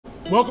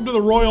Welcome to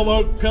the Royal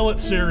Oak Pellet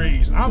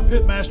Series. I'm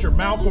Pitmaster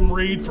Malcolm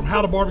Reed from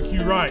How to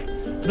Barbecue Right.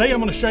 Today I'm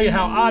going to show you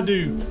how I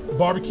do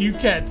barbecue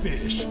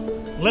catfish.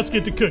 Let's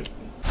get to cooking.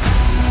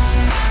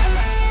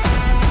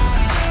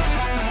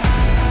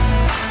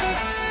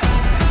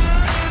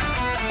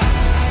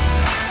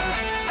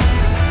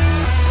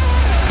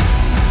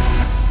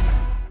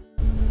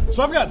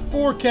 So I've got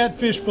 4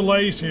 catfish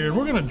fillets here, and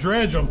we're gonna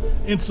dredge them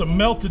in some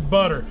melted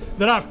butter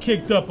that I've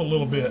kicked up a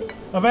little bit.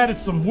 I've added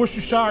some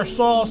Worcestershire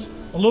sauce,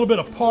 a little bit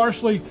of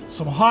parsley,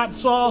 some hot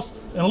sauce,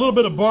 and a little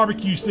bit of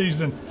barbecue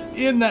seasoning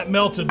in that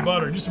melted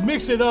butter. Just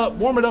mix it up,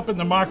 warm it up in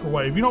the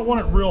microwave. You don't want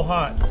it real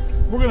hot.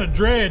 We're gonna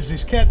dredge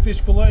these catfish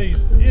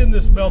fillets in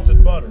this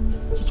melted butter.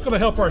 So it's gonna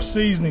help our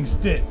seasoning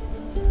stick.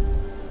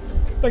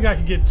 I think I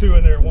could get 2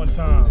 in there at one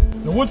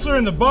time. Now once they're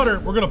in the butter,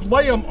 we're gonna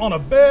lay them on a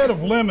bed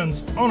of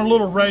lemons on a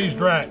little raised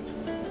rack.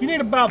 You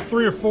need about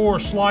 3 or 4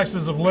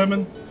 slices of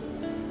lemon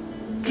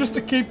just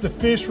to keep the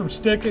fish from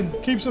sticking,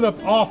 keeps it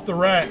up off the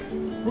rack.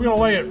 We're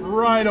gonna lay it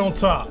right on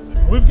top.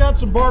 We've got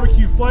some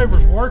barbecue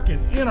flavors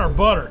working in our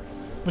butter,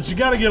 but you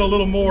gotta get a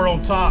little more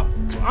on top.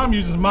 So I'm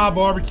using my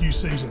barbecue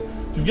season.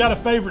 If you've got a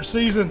favorite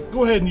season,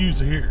 go ahead and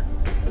use it here.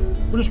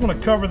 We're just gonna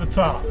cover the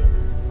top.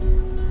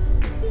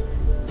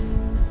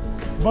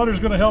 Butter's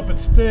gonna help it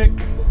stick.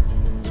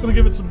 It's gonna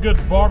give it some good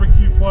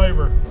barbecue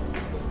flavor.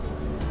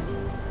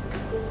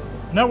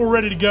 Now we're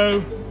ready to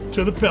go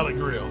to the pellet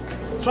grill.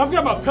 So I've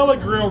got my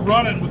pellet grill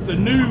running with the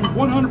new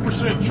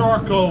 100%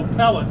 charcoal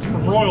pellets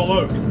from Royal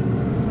Oak.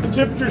 The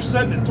temperature's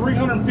setting at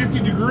 350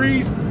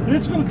 degrees, and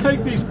it's gonna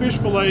take these fish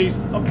fillets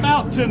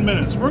about 10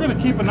 minutes. We're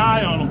gonna keep an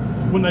eye on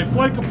them. When they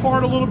flake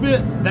apart a little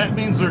bit, that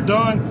means they're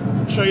done.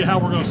 I'll show you how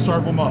we're gonna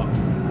serve them up.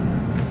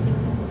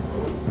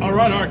 All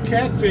right, our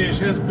catfish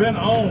has been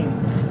on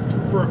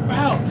for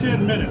about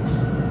 10 minutes.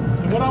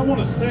 And what I want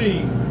to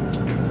see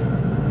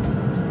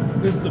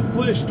is the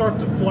fish start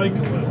to flake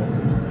a little.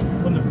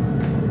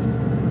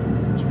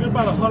 It's been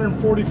about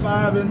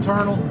 145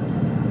 internal.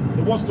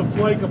 It wants to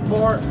flake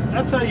apart.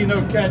 That's how you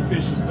know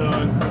catfish is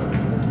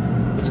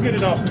done. Let's get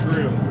it off the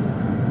grill.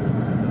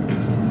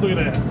 Look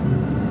at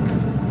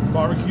that.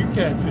 Barbecue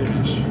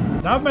catfish.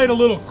 Now I've made a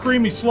little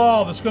creamy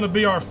slaw that's going to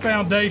be our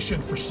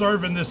foundation for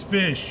serving this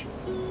fish.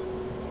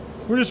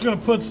 We're just going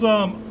to put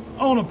some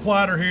on a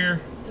platter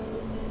here,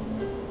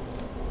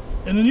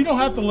 and then you don't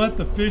have to let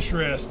the fish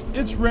rest.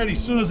 It's ready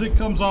as soon as it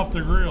comes off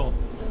the grill.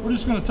 We're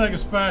just going to take a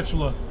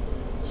spatula,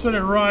 set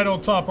it right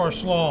on top of our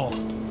slaw,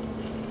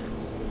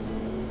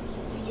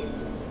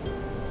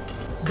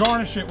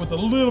 garnish it with a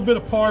little bit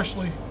of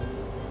parsley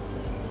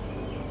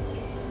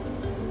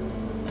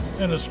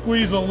and a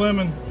squeeze of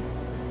lemon,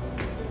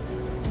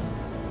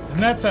 and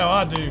that's how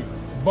I do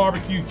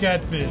barbecue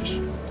catfish.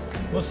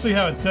 Let's see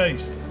how it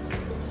tastes.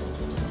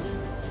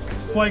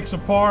 Flakes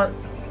apart.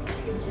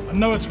 I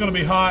know it's going to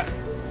be hot.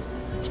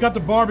 It's got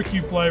the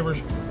barbecue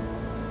flavors.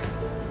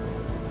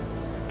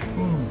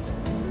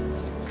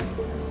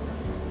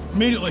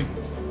 Immediately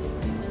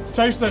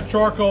taste that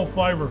charcoal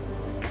flavor.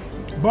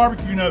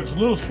 Barbecue notes, a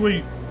little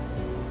sweet.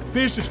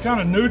 Fish is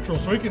kind of neutral,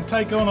 so it can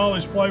take on all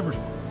these flavors.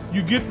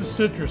 You get the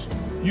citrus,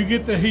 you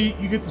get the heat,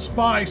 you get the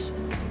spice.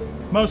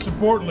 Most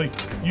importantly,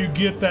 you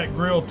get that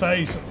grill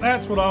taste.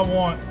 That's what I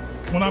want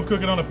when I'm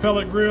cooking on a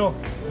pellet grill.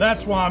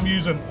 That's why I'm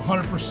using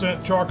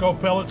 100% charcoal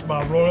pellets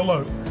by Royal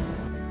Oak.